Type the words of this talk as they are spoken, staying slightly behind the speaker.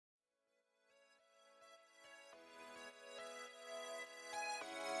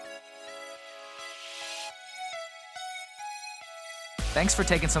Thanks for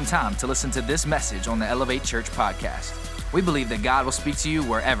taking some time to listen to this message on the Elevate Church podcast. We believe that God will speak to you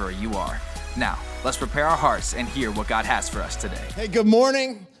wherever you are. Now, let's prepare our hearts and hear what God has for us today. Hey, good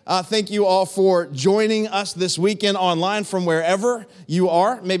morning. Thank you all for joining us this weekend online from wherever you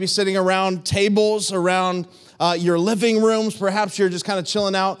are. Maybe sitting around tables, around your living rooms. Perhaps you're just kind of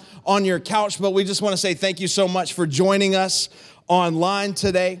chilling out on your couch. But we just want to say thank you so much for joining us online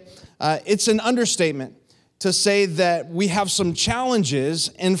today. It's an understatement to say that we have some challenges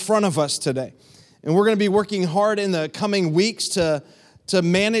in front of us today. And we're going to be working hard in the coming weeks to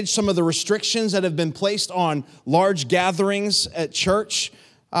manage some of the restrictions that have been placed on large gatherings at church.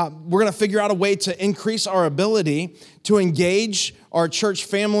 We're going to figure out a way to increase our ability to engage our church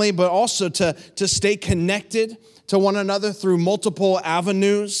family, but also to stay connected to one another through multiple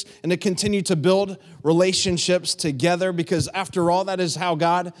avenues and to continue to build relationships together, because after all, that is how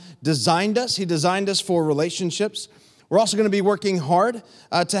God designed us. He designed us for relationships. We're also going to be working hard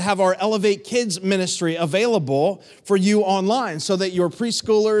to have our Elevate Kids ministry available for you online so that your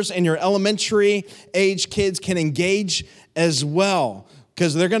preschoolers and your elementary age kids can engage as well,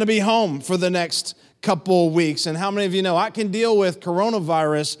 because they're going to be home for the next couple weeks. And how many of you know I can deal with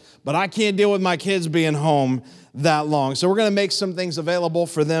coronavirus, but I can't deal with my kids being home that long? So we're going to make some things available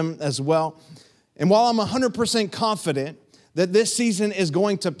for them as well. And while I'm 100% confident that this season is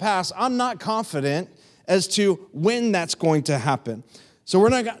going to pass, I'm not confident as to when that's going to happen. So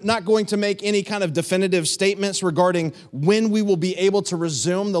we're not going to make any kind of definitive statements regarding when we will be able to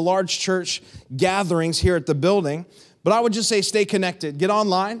resume the large church gatherings here at the building. But I would just say stay connected. Get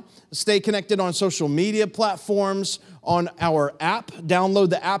online. Stay connected on social media platforms, on our app.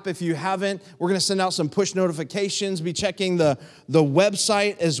 Download the app if you haven't. We're going to send out some push notifications. Be checking the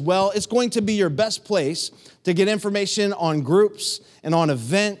website as well. It's going to be your best place to get information on groups and on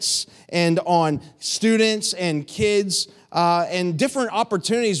events and on students and kids and different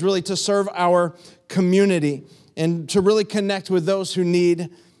opportunities really to serve our community and to really connect with those who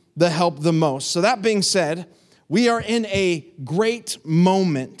need the help the most. So that being said, we are in a great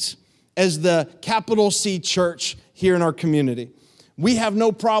moment as the capital C church here in our community. We have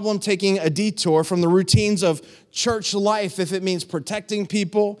no problem taking a detour from the routines of church life if it means protecting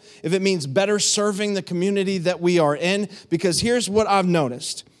people, if it means better serving the community that we are in. Because here's what I've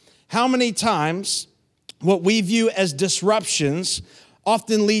noticed. How many times what we view as disruptions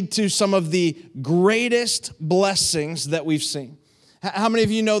often lead to some of the greatest blessings that we've seen? How many of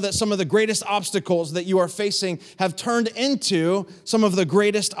you know that some of the greatest obstacles that you are facing have turned into some of the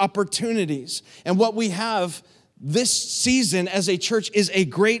greatest opportunities? And what we have this season as a church is a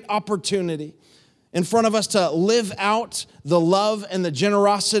great opportunity in front of us to live out the love and the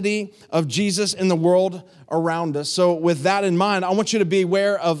generosity of Jesus in the world around us. So with that in mind, I want you to be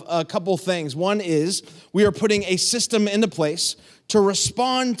aware of a couple things. One is we are putting a system into place to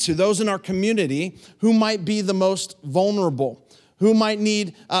respond to those in our community who might be the most vulnerable, who might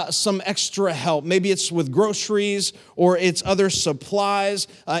need some extra help. Maybe it's with groceries or it's other supplies.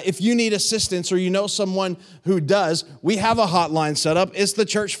 If you need assistance or you know someone who does, we have a hotline set up. It's the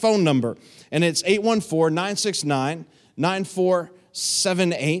church phone number, and it's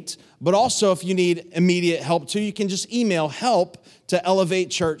 814-969-9478. But also, if you need immediate help too, you can just email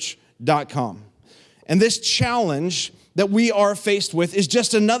help@elevatechurch.com. And this challenge that we are faced with is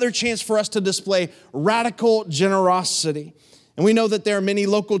just another chance for us to display radical generosity. And we know that there are many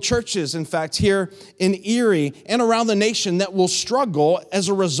local churches, in fact, here in Erie and around the nation that will struggle as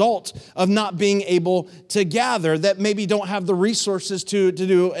a result of not being able to gather, that maybe don't have the resources to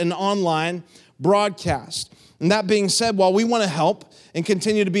do an online broadcast. And that being said, while we want to help and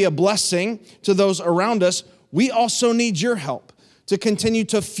continue to be a blessing to those around us, we also need your help to continue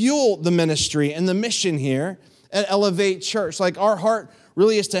to fuel the ministry and the mission here at Elevate Church. Like, our heart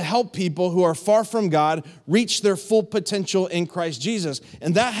really is to help people who are far from God reach their full potential in Christ Jesus.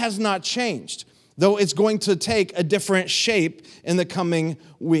 And that has not changed, though it's going to take a different shape in the coming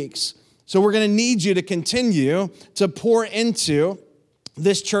weeks. So we're going to need you to continue to pour into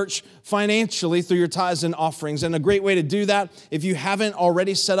this church financially through your tithes and offerings. And a great way to do that, if you haven't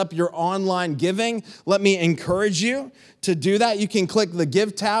already set up your online giving, let me encourage you to do that. You can click the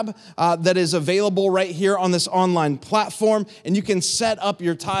Give tab that is available right here on this online platform, and you can set up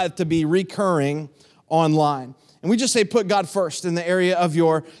your tithe to be recurring online. And we just say put God first in the area of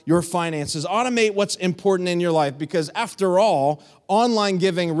your finances. Automate what's important in your life, because after all, online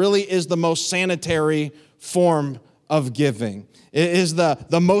giving really is the most sanitary form of giving. It is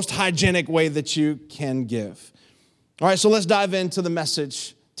the most hygienic way that you can give. All right, so let's dive into the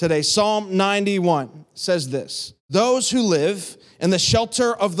message today. Psalm 91 says this: "Those who live in the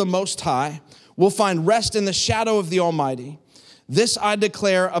shelter of the Most High will find rest in the shadow of the Almighty. This I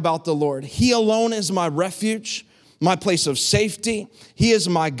declare about the Lord. He alone is my refuge, my place of safety. He is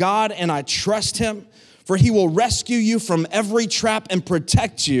my God, and I trust him. For he will rescue you from every trap and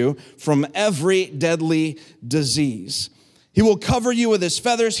protect you from every deadly disease. He will cover you with his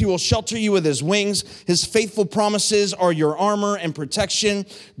feathers. He will shelter you with his wings. His faithful promises are your armor and protection.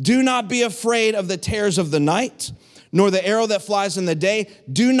 Do not be afraid of the terrors of the night, nor the arrow that flies in the day.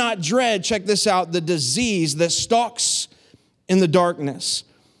 Do not dread, check this out, the disease that stalks in the darkness,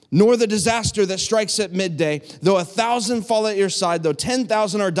 nor the disaster that strikes at midday. Though 1,000 fall at your side, though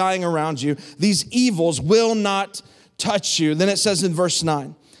 10,000 are dying around you, these evils will not touch you. Then it says in verse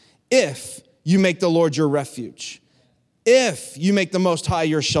 9, if you make the Lord your refuge, if you make the Most High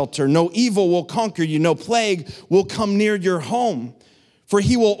your shelter, no evil will conquer you, no plague will come near your home. For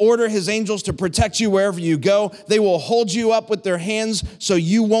he will order his angels to protect you wherever you go. They will hold you up with their hands so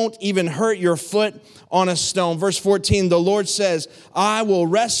you won't even hurt your foot on a stone. Verse 14, the Lord says, I will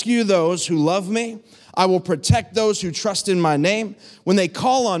rescue those who love me. I will protect those who trust in my name. When they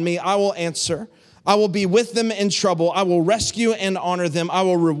call on me, I will answer. I will be with them in trouble. I will rescue and honor them. I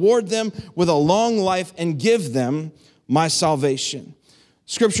will reward them with a long life and give them my salvation.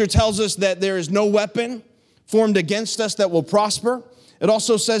 Scripture tells us that there is no weapon formed against us that will prosper. It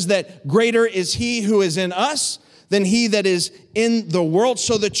also says that greater is he who is in us than he that is in the world.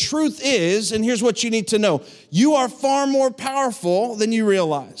 So the truth is, and here's what you need to know, you are far more powerful than you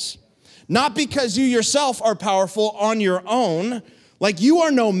realize. Not because you yourself are powerful on your own, like you are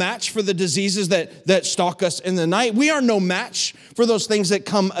no match for the diseases that stalk us in the night. We are no match for those things that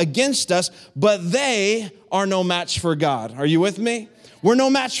come against us, but they are no match for God. Are you with me? We're no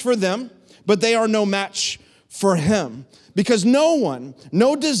match for them, but they are no match for him. Because no one,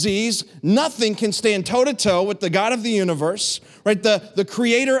 no disease, nothing can stand toe-to-toe with the God of the universe, right? The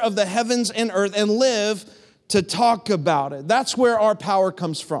creator of the heavens and earth, and live to talk about it. That's where our power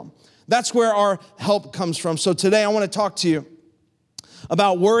comes from. That's where our help comes from. So today I want to talk to you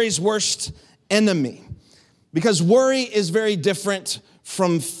about worry's worst enemy. Because worry is very different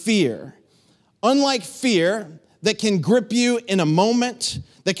from fear. Unlike fear that can grip you in a moment,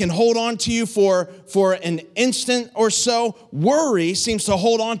 that can hold on to you for an instant or so, worry seems to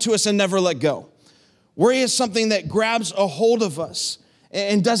hold on to us and never let go. Worry is something that grabs a hold of us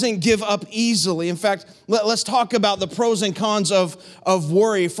and doesn't give up easily. In fact, let's talk about the pros and cons of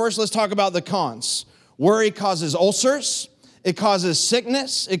worry. First, let's talk about the cons. Worry causes ulcers. It causes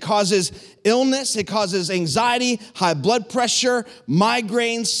sickness, it causes illness, it causes anxiety, high blood pressure,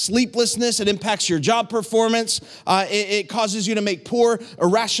 migraines, sleeplessness. It impacts your job performance. It causes you to make poor,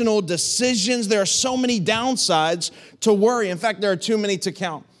 irrational decisions. There are so many downsides to worry. In fact, there are too many to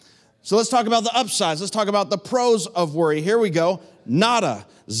count. So let's talk about the upsides. Let's talk about the pros of worry. Here we go. Nada,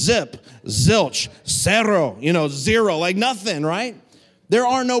 zip, zilch, zero, zero, like nothing, right? There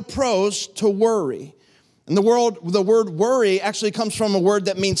are no pros to worry. And the word worry actually comes from a word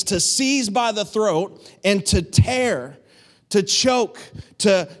that means to seize by the throat and to tear, to choke,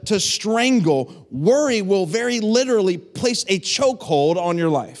 to strangle. Worry will very literally place a chokehold on your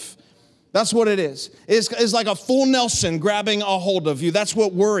life. That's what it is. It's like a full Nelson grabbing a hold of you. That's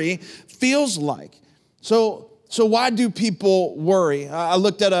what worry feels like. So why do people worry? I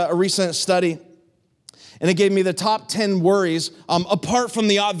looked at a recent study, and it gave me the top 10 worries, apart from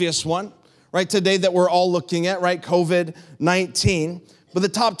the obvious one, right, today that we're all looking at, right, COVID-19. But the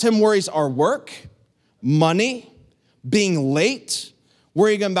top 10 worries are work, money, being late,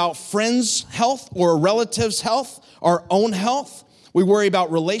 worrying about friends' health or relatives' health, our own health. We worry about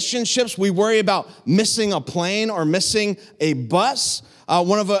relationships. We worry about missing a plane or missing a bus.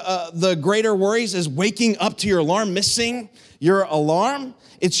 One of the greater worries is waking up to your alarm, missing your alarm.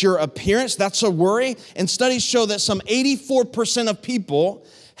 It's your appearance. That's a worry. And studies show that some 84% of people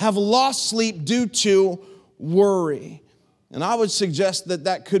have lost sleep due to worry. And I would suggest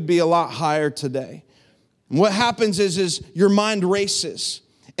that could be a lot higher today. And what happens is your mind races,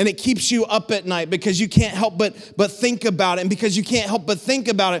 and it keeps you up at night because you can't help but think about it. And because you can't help but think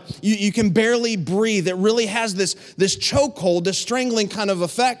about it, you can barely breathe. It really has this chokehold, this strangling kind of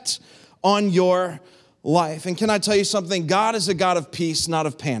effect on your life. And can I tell you something? God is a God of peace, not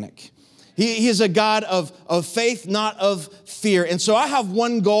of panic. He is a God of faith, not of fear. And so I have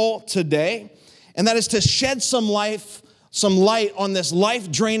one goal today, and that is to shed some light on this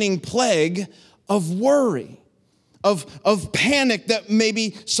life-draining plague of worry, of panic that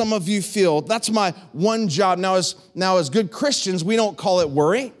maybe some of you feel. That's my one job. Now as good Christians, we don't call it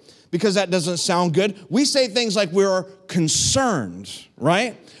worry because that doesn't sound good. We say things like we're concerned,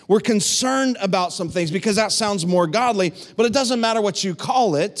 right? We're concerned about some things because that sounds more godly, but it doesn't matter what you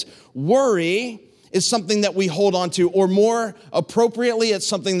call it. Worry is something that we hold on to, or more appropriately, it's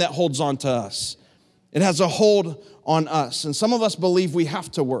something that holds on to us. It has a hold on us. And some of us believe we have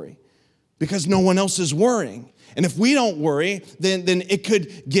to worry because no one else is worrying. And if we don't worry, then it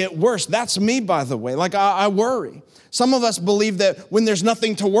could get worse. That's me, by the way. Like, I worry. Some of us believe that when there's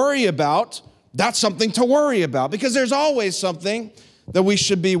nothing to worry about, that's something to worry about, because there's always something that we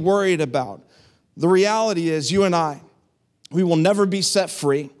should be worried about. The reality is, you and I, we will never be set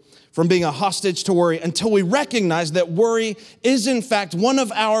free from being a hostage to worry until we recognize that worry is, in fact, one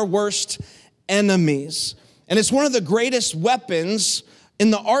of our worst enemies. And it's one of the greatest weapons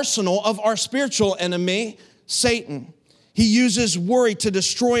in the arsenal of our spiritual enemy, Satan. He uses worry to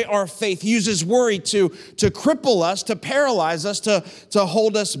destroy our faith. He uses worry to cripple us, to paralyze us, to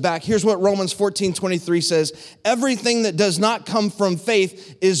hold us back. Here's what Romans 14:23 says. Everything that does not come from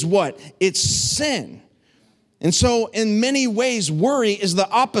faith is what? It's sin. And so in many ways, worry is the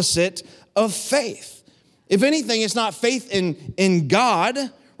opposite of faith. If anything, it's not faith in God,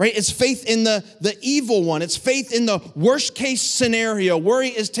 right? It's faith in the evil one. It's faith in the worst case scenario. Worry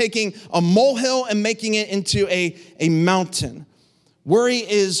is taking a molehill and making it into a mountain. Worry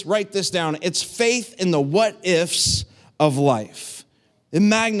is, write this down, it's faith in the what ifs of life. It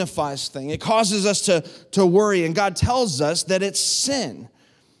magnifies things. It causes us to worry. And God tells us that it's sin.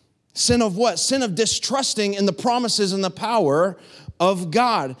 Sin of what? Sin of distrusting in the promises and the power of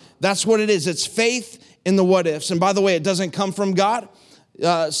God. That's what it is. It's faith in the what ifs. And by the way, it doesn't come from God.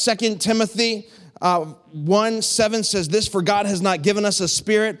 2 Timothy 1:7 says this, for God has not given us a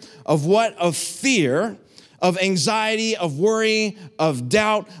spirit of what? Of fear, of anxiety, of worry, of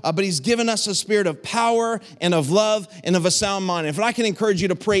doubt, but he's given us a spirit of power and of love and of a sound mind. If I can encourage you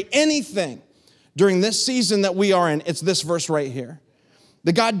to pray anything during this season that we are in, it's this verse right here.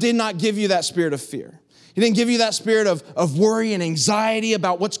 That God did not give you that spirit of fear. He didn't give you that spirit of worry and anxiety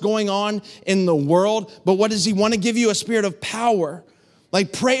about what's going on in the world, but what does he want to give you? A spirit of power.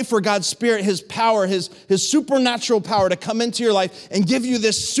 Like, pray for God's spirit, his power, his supernatural power to come into your life and give you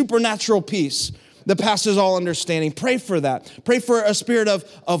this supernatural peace that passes all understanding. Pray for that. Pray for a spirit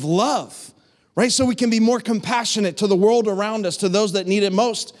of love, right? So we can be more compassionate to the world around us, to those that need it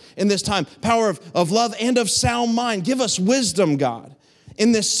most in this time. Power of love and of sound mind. Give us wisdom, God,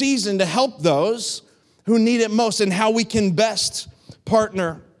 in this season to help those who need it most, and how we can best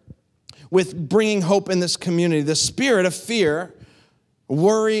partner with bringing hope in this community. The spirit of fear,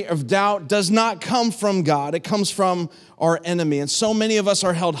 worry, of doubt does not come from God. It comes from our enemy. And so many of us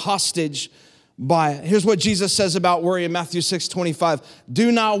are held hostage by it. Here's what Jesus says about worry in Matthew 6:25.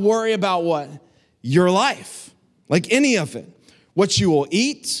 Do not worry about what? Your life, like any of it. What you will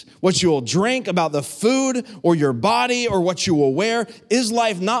eat, what you will drink, about the food or your body or what you will wear. Is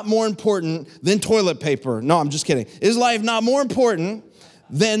life not more important than toilet paper? No, I'm just kidding. Is life not more important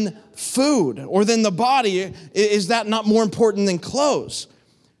than food or than the body? Is that not more important than clothes?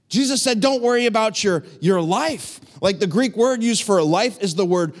 Jesus said, don't worry about your life. Like, the Greek word used for life is the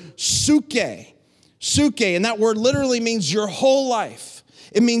word psyche. Psyche, and that word literally means your whole life.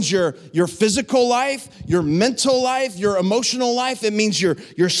 It means your physical life, your mental life, your emotional life. It means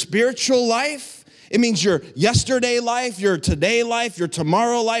your spiritual life. It means your yesterday life, your today life, your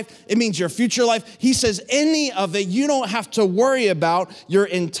tomorrow life. It means your future life. He says any of it, you don't have to worry about your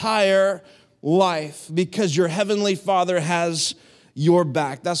entire life because your heavenly Father has your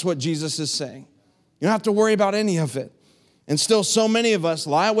back. That's what Jesus is saying. You don't have to worry about any of it. And still, so many of us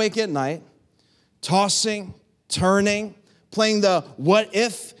lie awake at night, tossing, turning, playing the what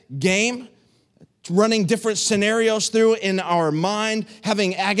if game, running different scenarios through in our mind,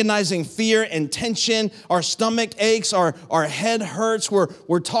 having agonizing fear and tension. Our stomach aches, our head hurts,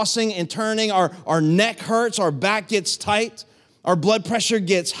 we're tossing and turning, our neck hurts, our back gets tight, our blood pressure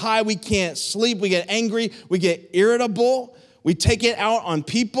gets high, we can't sleep, we get angry, we get irritable, we take it out on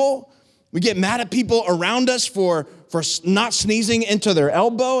people, we get mad at people around us for not sneezing into their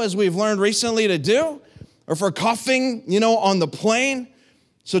elbow, as we've learned recently to do, or for coughing, on the plane.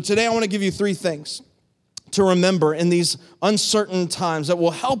 So today I want to give you 3 things to remember in these uncertain times that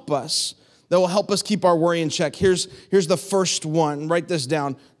will help us keep our worry in check. Here's the first one. Write this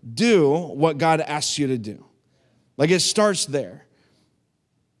down. Do what God asks you to do. Like, it starts there.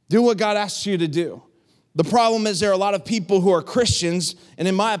 Do what God asks you to do. The problem is there are a lot of people who are Christians, and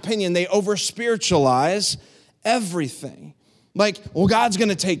in my opinion, they over-spiritualize everything. Like, well, God's going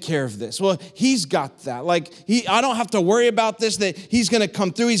to take care of this. Well, he's got that. Like, I don't have to worry about this, that he's going to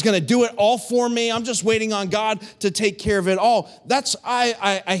come through. He's going to do it all for me. I'm just waiting on God to take care of it all.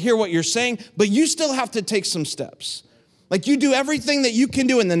 I hear what you're saying, but you still have to take some steps. Like, you do everything that you can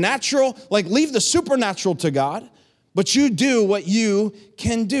do in the natural, like leave the supernatural to God, But you do what you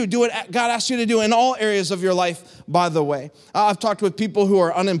can do. Do what God asks you to do in all areas of your life, by the way. I've talked with people who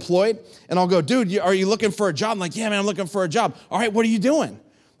are unemployed, and I'll go, dude, are you looking for a job? I'm like, yeah, man, I'm looking for a job. All right, what are you doing?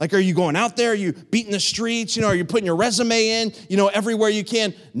 Like, are you going out there? Are you beating the streets? Are you putting your resume in, everywhere you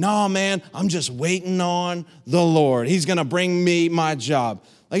can? No, man, I'm just waiting on the Lord. He's going to bring me my job.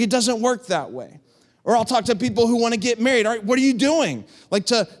 Like, it doesn't work that way. Or I'll talk to people who want to get married. All right, what are you doing? Like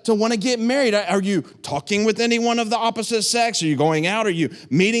to want to get married? Are you talking with anyone of the opposite sex? Are you going out? Are you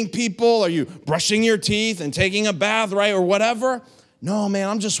meeting people? Are you brushing your teeth and taking a bath, right? Or whatever? No, man,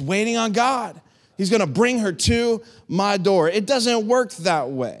 I'm just waiting on God. He's going to bring her to my door. It doesn't work that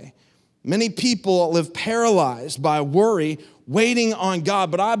way. Many people live paralyzed by worry, waiting on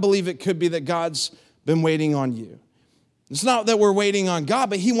God, but I believe it could be that God's been waiting on you. It's not that we're waiting on God,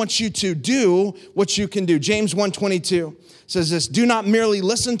 but he wants you to do what you can do. James 1:22 says this, do not merely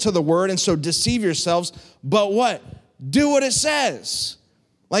listen to the word and so deceive yourselves, but what? Do what it says.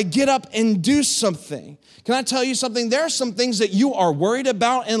 Like get up and do something. Can I tell you something? There are some things that you are worried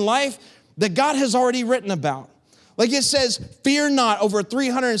about in life that God has already written about. Like it says, fear not over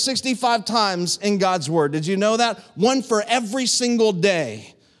 365 times in God's word. Did you know that? One for every single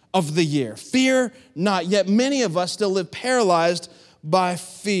day of the year. Fear not. Yet many of us still live paralyzed by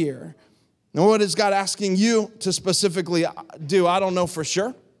fear. Now, what is God asking you to specifically do? I don't know for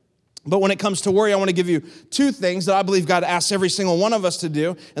sure. But when it comes to worry, I want to give you two things that I believe God asks every single one of us to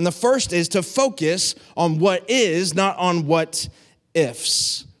do. And the first is to focus on what is, not on what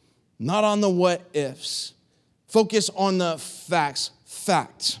ifs. Not on the what ifs. Focus on the facts.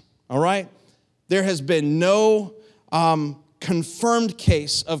 Fact. All right? There has been no confirmed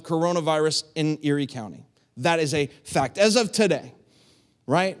case of coronavirus in Erie County. That is a fact. As of today,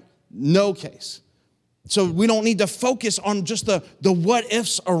 right? No case. So we don't need to focus on just the what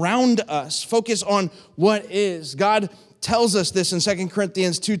ifs around us. Focus on what is. God tells us this in 2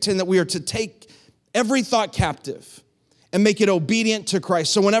 Corinthians 2:10 that we are to take every thought captive and make it obedient to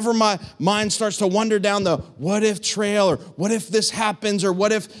Christ. So whenever my mind starts to wander down the what if trail, or what if this happens, or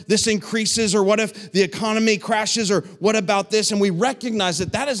what if this increases, or what if the economy crashes, or what about this? And we recognize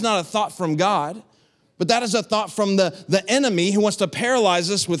that that is not a thought from God, but that is a thought from the enemy who wants to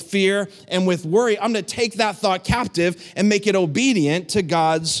paralyze us with fear and with worry. I'm going to take that thought captive and make it obedient to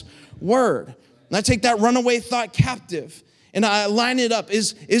God's word. And I take that runaway thought captive and I line it up.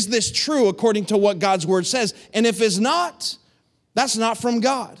 Is this true according to what God's word says? And if it's not, that's not from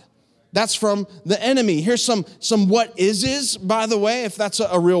God. That's from the enemy. Here's some what is, by the way, if that's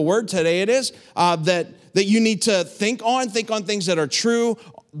a real word, today it is, that you need to think on things that are true,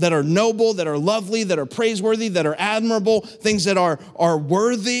 that are noble, that are lovely, that are praiseworthy, that are admirable, things that are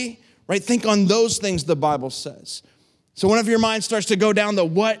worthy, right? Think on those things, the Bible says. So whenever your mind starts to go down the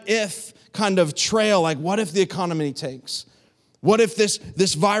what if kind of trail, like what if the economy tanks? What if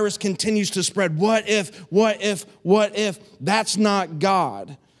this virus continues to spread? What if? That's not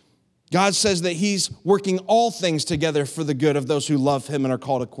God. God says that he's working all things together for the good of those who love him and are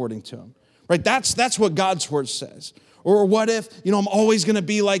called according to him. Right? That's what God's word says. Or what if, I'm always going to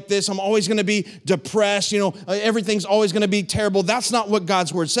be like this. I'm always going to be depressed. Everything's always going to be terrible. That's not what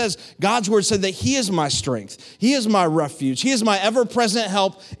God's word says. God's word said that he is my strength. He is my refuge. He is my ever-present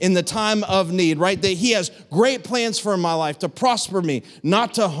help in the time of need, right? That he has great plans for my life to prosper me,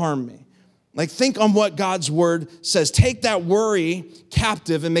 not to harm me. Like think on what God's word says. Take that worry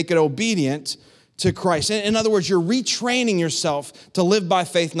captive and make it obedient to Christ. In other words, you're retraining yourself to live by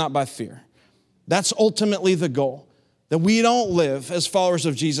faith, not by fear. That's ultimately the goal. That we don't live as followers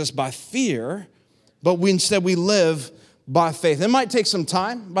of Jesus by fear, but instead we live by faith. It might take some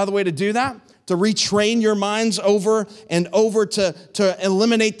time, by the way, to do that, to retrain your minds over and over to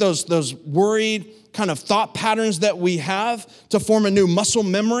eliminate those worried kind of thought patterns that we have, to form a new muscle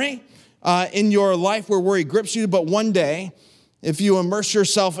memory in your life where worry grips you. But one day, if you immerse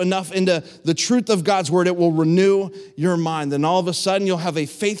yourself enough into the truth of God's word, it will renew your mind. And all of a sudden, you'll have a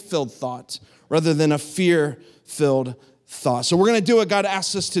faith-filled thought rather than a fear-filled thought. So we're going to do what God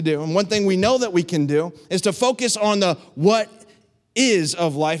asks us to do. And one thing we know that we can do is to focus on the what is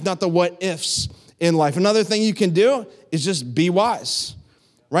of life, not the what ifs in life. Another thing you can do is just be wise.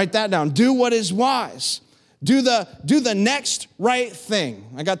 Write that down. Do what is wise. Do the next right thing.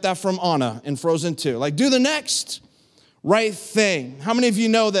 I got that from Anna in Frozen 2. Like, do the next right thing. How many of you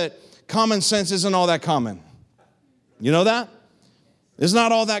know that common sense isn't all that common? You know that? It's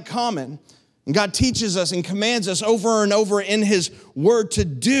not all that common. And God teaches us and commands us over and over in his word to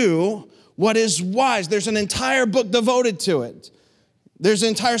do what is wise. There's an entire book devoted to it. There's an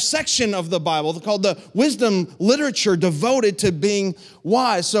entire section of the Bible called the wisdom literature devoted to being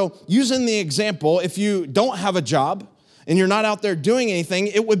wise. So using the example, if you don't have a job and you're not out there doing anything,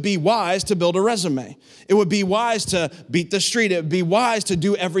 it would be wise to build a resume. It would be wise to beat the street. It would be wise to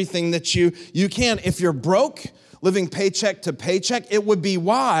do everything that you can. If you're broke, living paycheck to paycheck, it would be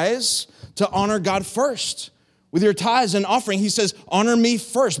wise to honor God first. With your tithes and offering, he says, honor me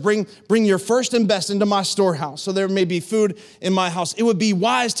first. Bring your first and best into my storehouse so there may be food in my house. It would be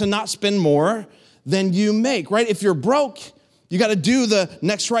wise to not spend more than you make, right? If you're broke, you got to do the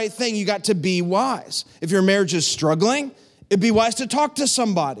next right thing. You got to be wise. If your marriage is struggling, it'd be wise to talk to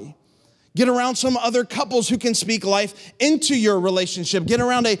somebody. Get around some other couples who can speak life into your relationship. Get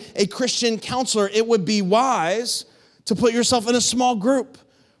around a Christian counselor. It would be wise to put yourself in a small group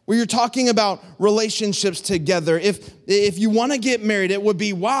where you're talking about relationships together. If you want to get married, it would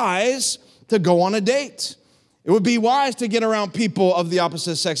be wise to go on a date. It would be wise to get around people of the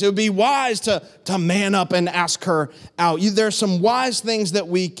opposite sex. It would be wise to man up and ask her out. There's some wise things that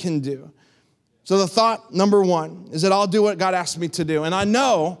we can do. So the thought, number one, is that I'll do what God asked me to do. And I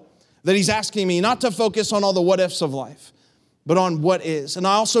know that he's asking me not to focus on all the what ifs of life, but on what is. And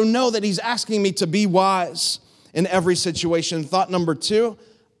I also know that he's asking me to be wise in every situation. Thought number two,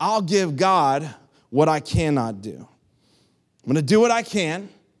 I'll give God what I cannot do. I'm going to do what I can,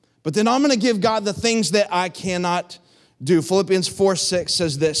 but then I'm going to give God the things that I cannot do. Philippians 4:6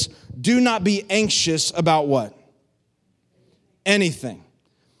 says this, do not be anxious about what? Anything.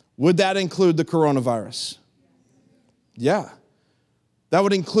 Would that include the coronavirus? Yeah. That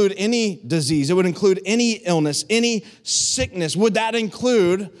would include any disease. It would include any illness, any sickness. Would that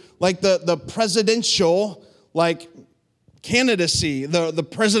include like the presidential candidacy, the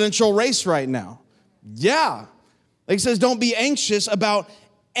presidential race right now? Yeah. Like it says, don't be anxious about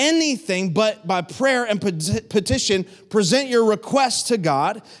anything, but by prayer and petition, present your request to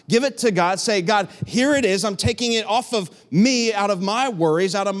God, give it to God, say, God, here it is. I'm taking it off of me, out of my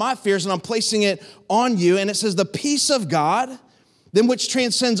worries, out of my fears, and I'm placing it on you. And it says, the peace of God, then which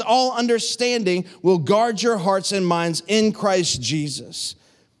transcends all understanding, will guard your hearts and minds in Christ Jesus.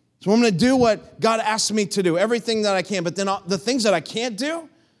 So I'm going to do what God asked me to do, everything that I can, but then the things that I can't do,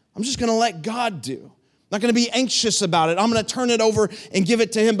 I'm just going to let God do. I'm not going to be anxious about it. I'm going to turn it over and give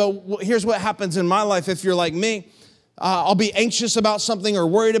it to him. But here's what happens in my life if you're like me. I'll be anxious about something or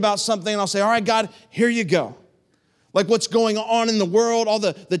worried about something, and I'll say, all right, God, here you go. Like what's going on in the world, all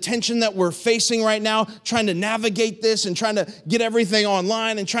the tension that we're facing right now, trying to navigate this and trying to get everything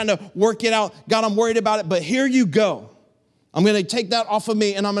online and trying to work it out. God, I'm worried about it, but here you go. I'm going to take that off of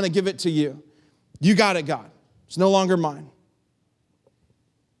me and I'm going to give it to you. You got it, God. It's no longer mine.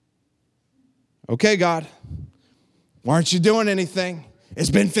 Okay, God, why aren't you doing anything? It's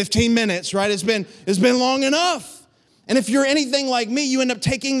been 15 minutes, right? It's been long enough. And if you're anything like me, you end up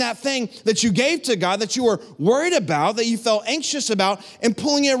taking that thing that you gave to God, that you were worried about, that you felt anxious about, and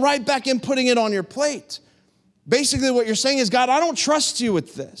pulling it right back and putting it on your plate. Basically, what you're saying is, God, I don't trust you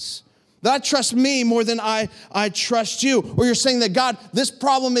with this. That I trust me more than I trust you. Or you're saying that, God, this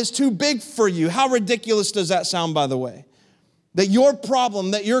problem is too big for you. How ridiculous does that sound, by the way? That your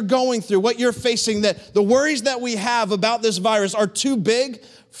problem that you're going through, what you're facing, that the worries that we have about this virus are too big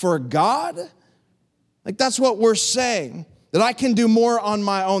for God? Like that's what we're saying, that I can do more on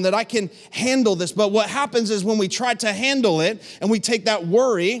my own, that I can handle this. But what happens is when we try to handle it and we take that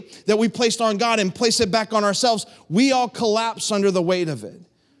worry that we placed on God and place it back on ourselves, we all collapse under the weight of it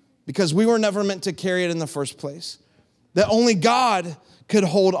because we were never meant to carry it in the first place. That only God could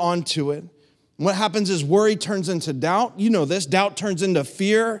hold on to it. What happens is worry turns into doubt. You know this. Doubt turns into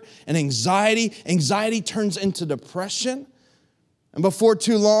fear and anxiety. Anxiety turns into depression. And before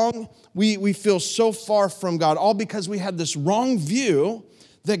too long, we feel so far from God, all because we had this wrong view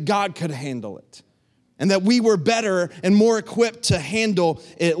that God could handle it and that we were better and more equipped to handle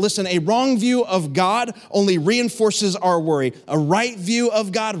it. Listen, a wrong view of God only reinforces our worry. A right view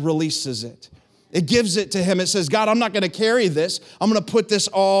of God releases it. It gives it to him. It says, God, I'm not going to carry this. I'm going to put this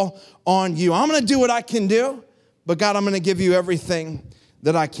all on you. I'm going to do what I can do, but God, I'm going to give you everything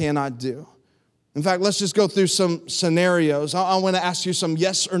that I cannot do. In fact, let's just go through some scenarios. I want to ask you some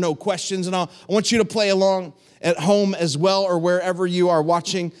yes or no questions, and I want you to play along at home as well or wherever you are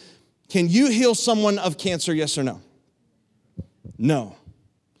watching. Can you heal someone of cancer, yes or no? No.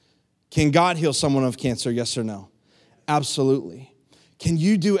 Can God heal someone of cancer, yes or no? Absolutely. Can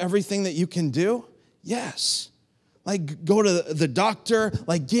you do everything that you can do? Yes. Like go to the doctor,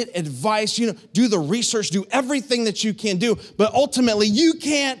 like get advice, do the research, do everything that you can do. But ultimately, you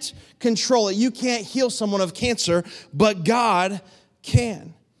can't control it. You can't heal someone of cancer, but God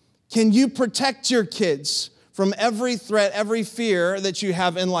can. Can you protect your kids from every threat, every fear that you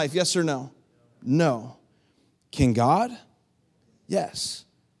have in life? Yes or no? No. Can God? Yes.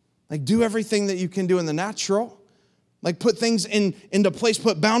 Like, do everything that you can do in the natural. Like, put things into place,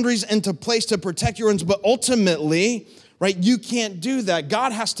 put boundaries into place to protect your ones. But ultimately, right, you can't do that.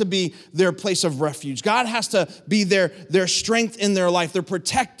 God has to be their place of refuge. God has to be their strength in their life, their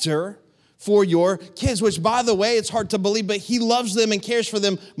protector for your kids, which, by the way, it's hard to believe, but he loves them and cares for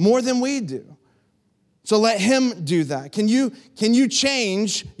them more than we do. So let him do that. Can you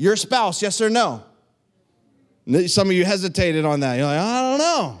change your spouse, yes or no? Some of you hesitated on that. You're like, I don't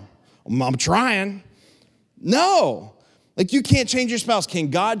know. I'm trying. No. Like, you can't change your spouse. Can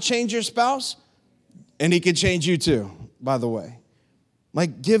God change your spouse? And he can change you too, by the way.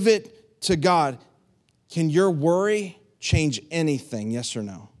 Like, give it to God. Can your worry change anything, yes or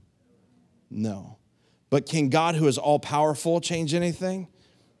no? No. But can God, who is all-powerful, change anything?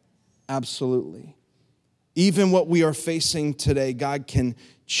 Absolutely. Even what we are facing today, God can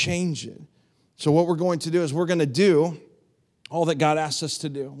change it. So what we're going to do is we're going to do all that God asks us to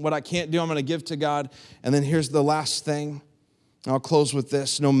do. What I can't do, I'm going to give to God. And then here's the last thing. I'll close with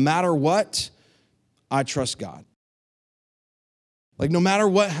this. No matter what, I trust God. Like, no matter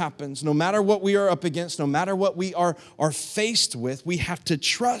what happens, no matter what we are up against, no matter what we are faced with, we have to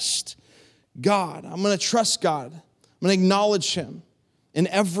trust God. I'm going to trust God. I'm going to acknowledge him in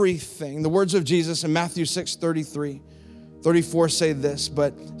everything. The words of Jesus in Matthew 6:33-34 say this,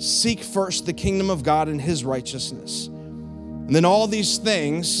 but seek first the kingdom of God and his righteousness. And then all these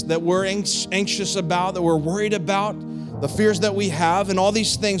things that we're anxious about, that we're worried about, the fears that we have, and all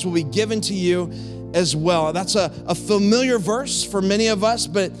these things will be given to you as well. That's a familiar verse for many of us,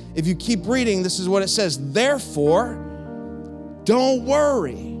 but if you keep reading, this is what it says. Therefore, don't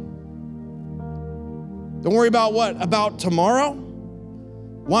worry. Don't worry about what? About tomorrow?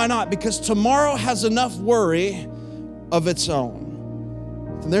 Why not? Because tomorrow has enough worry of its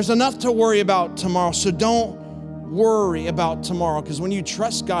own. There's enough to worry about tomorrow, so don't worry about tomorrow. Because when you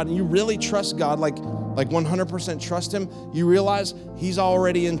trust God, and you really trust God, like 100% trust him, you realize he's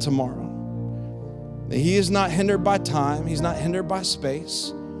already in tomorrow. He is not hindered by time. He's not hindered by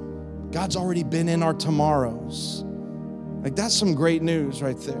space. God's already been in our tomorrows. Like, that's some great news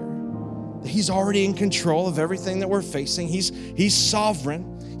right there. He's already in control of everything that we're facing. He's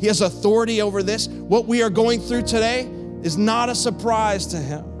sovereign. He has authority over this. What we are going through today is not a surprise to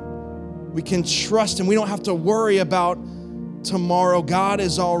him. We can trust him. We don't have to worry about tomorrow. God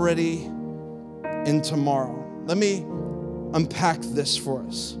is already in tomorrow. Let me unpack this for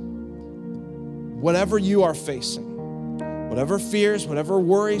us. Whatever you are facing, whatever fears, whatever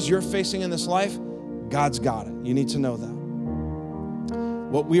worries you're facing in this life, God's got it. You need to know that.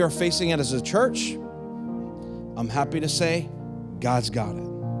 What we are facing as a church, I'm happy to say, God's got it.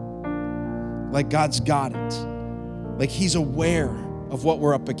 Like, God's got it. Like, he's aware of what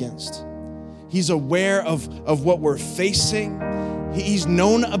we're up against. He's aware of what we're facing. He's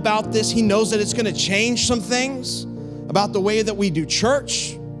known about this. He knows that it's going to change some things about the way that we do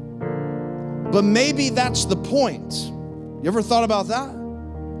church. But maybe that's the point. You ever thought about that?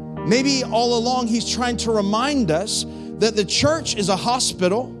 Maybe all along he's trying to remind us that the church is a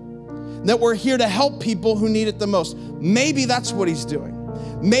hospital, that we're here to help people who need it the most. Maybe that's what he's doing.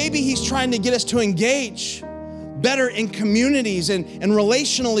 Maybe he's trying to get us to engage better in communities and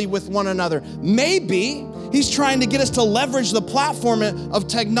relationally with one another. Maybe he's trying to get us to leverage the platform of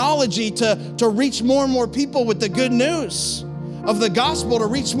technology to reach more and more people with the good news of the gospel, to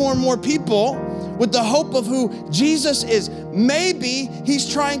reach more and more people with the hope of who Jesus is. Maybe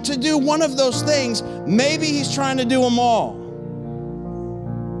he's trying to do one of those things. Maybe he's trying to do them all.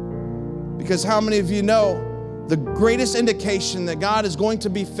 Because how many of you know the greatest indication that God is going to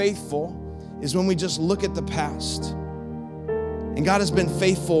be faithful is when we just look at the past. And God has been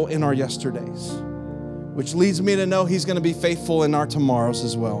faithful in our yesterdays, which leads me to know he's going to be faithful in our tomorrows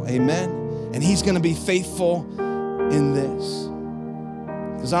as well. Amen. And he's going to be faithful in this.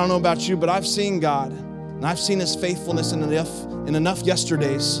 Because I don't know about you, but I've seen God, and I've seen his faithfulness in enough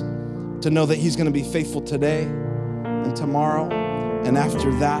yesterdays to know that he's going to be faithful today and tomorrow and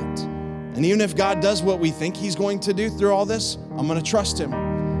after that. And even if God does what we think he's going to do through all this, I'm going to trust him.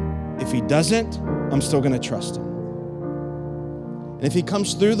 If he doesn't, I'm still going to trust him. And if he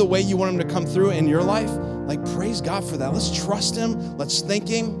comes through the way you want him to come through in your life, like, praise God for that. Let's trust him. Let's thank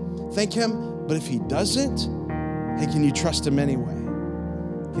him. But if he doesn't, hey, can you trust him anyway?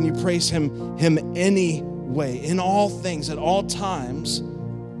 Can you praise him anyway? In all things, at all times,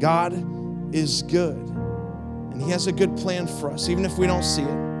 God is good. And he has a good plan for us, even if we don't see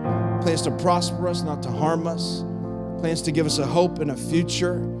it. Plans to prosper us, not to harm us. Plans to give us a hope and a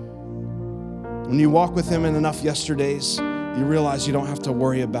future. And When you walk with him in enough yesterdays, you realize you don't have to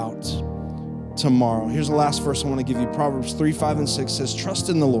worry about tomorrow. Here's the last verse I want to give you. Proverbs 3, 5, and 6 says, trust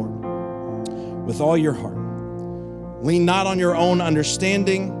in the Lord with all your heart. Lean not on your own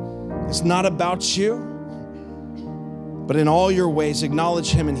understanding. It's not about you, but in all your ways acknowledge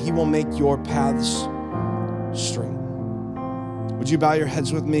him and he will make your paths straight. Would you bow your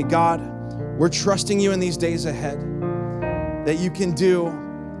heads with me? God, we're trusting you in these days ahead that you can do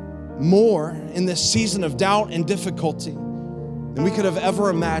more in this season of doubt and difficulty than we could have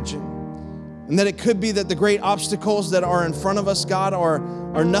ever imagined. And that it could be that the great obstacles that are in front of us, God, are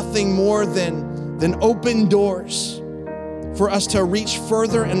nothing more than open doors for us to reach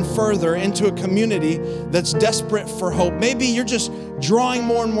further and further into a community that's desperate for hope. Maybe you're just drawing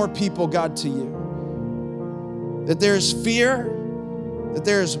more and more people, God, to you. That there's fear, that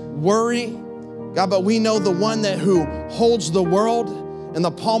there's worry, God, but we know the one who holds the world in the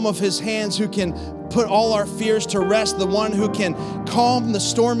palm of his hands, who can put all our fears to rest, the one who can calm the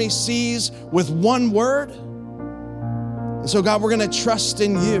stormy seas with one word. And so, God, we're going to trust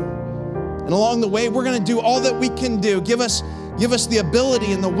in you. And along the way, we're going to do all that we can do. Give us the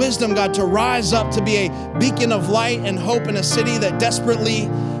ability and the wisdom, God, to rise up to be a beacon of light and hope in a city that desperately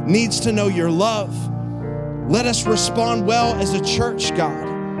needs to know your love. Let us respond well as a church,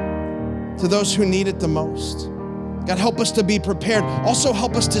 God, to those who need it the most. God, help us to be prepared. Also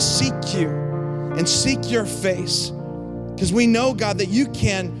help us to seek you and seek your face, because we know, God, that you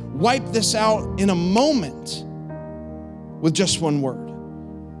can wipe this out in a moment with just one word.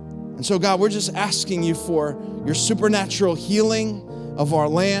 And so, God, we're just asking you for your supernatural healing of our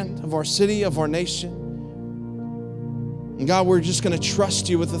land, of our city, of our nation. And God, we're just going to trust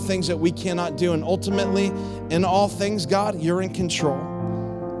you with the things that we cannot do. And ultimately, in all things, God, you're in control.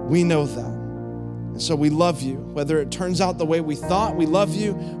 We know that. And so we love you. Whether it turns out the way we thought, we love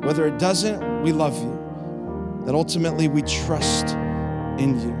you. Whether it doesn't, we love you. That ultimately we trust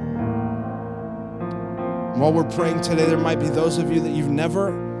in you. And while we're praying today, there might be those of you that you've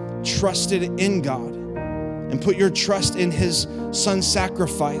never trusted in God and put your trust in his son's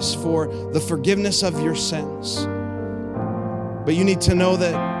sacrifice for the forgiveness of your sins. But you need to know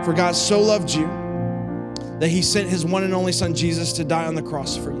that for God so loved you that he sent his one and only son Jesus to die on the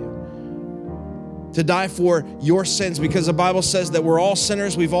cross for you. To die for your sins, because the Bible says that we're all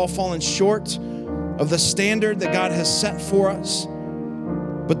sinners. We've all fallen short of the standard that God has set for us.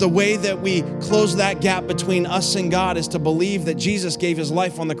 But the way that we close that gap between us and God is to believe that Jesus gave his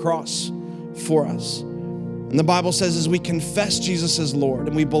life on the cross for us. And the Bible says as we confess Jesus as Lord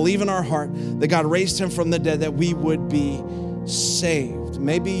and we believe in our heart that God raised him from the dead, that we would be saved.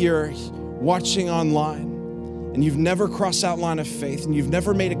 Maybe you're watching online and you've never crossed that line of faith and you've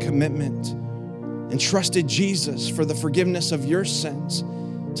never made a commitment and trusted Jesus for the forgiveness of your sins,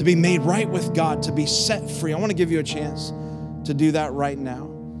 to be made right with God, to be set free. I want to give you a chance to do that right now.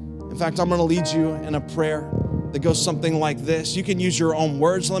 In fact, I'm going to lead you in a prayer that goes something like this. You can use your own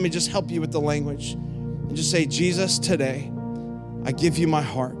words. Let me just help you with the language. And just say, Jesus, today, I give you my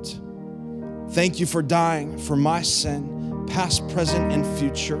heart. Thank you for dying for my sin, past, present, and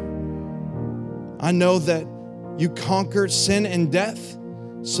future. I know that you conquered sin and death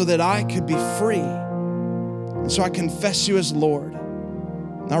so that I could be free. And so I confess you as Lord.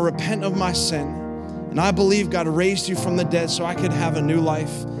 And I repent of my sin. And I believe God raised you from the dead so I could have a new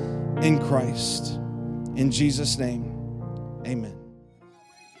life in Christ. In Jesus' name, amen.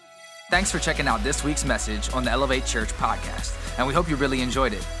 Thanks for checking out this week's message on the Elevate Church podcast, and we hope you really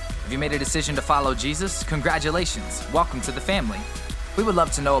enjoyed it. If you made a decision to follow Jesus, congratulations. Welcome to the family. We would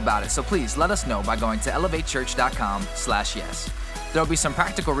love to know about it, so please let us know by going to elevatechurch.com/yes. There will be some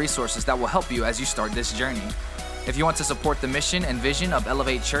practical resources that will help you as you start this journey. If you want to support the mission and vision of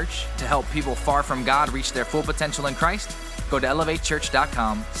Elevate Church to help people far from God reach their full potential in Christ, go to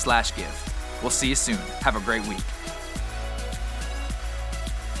elevatechurch.com/give. We'll see you soon. Have a great week.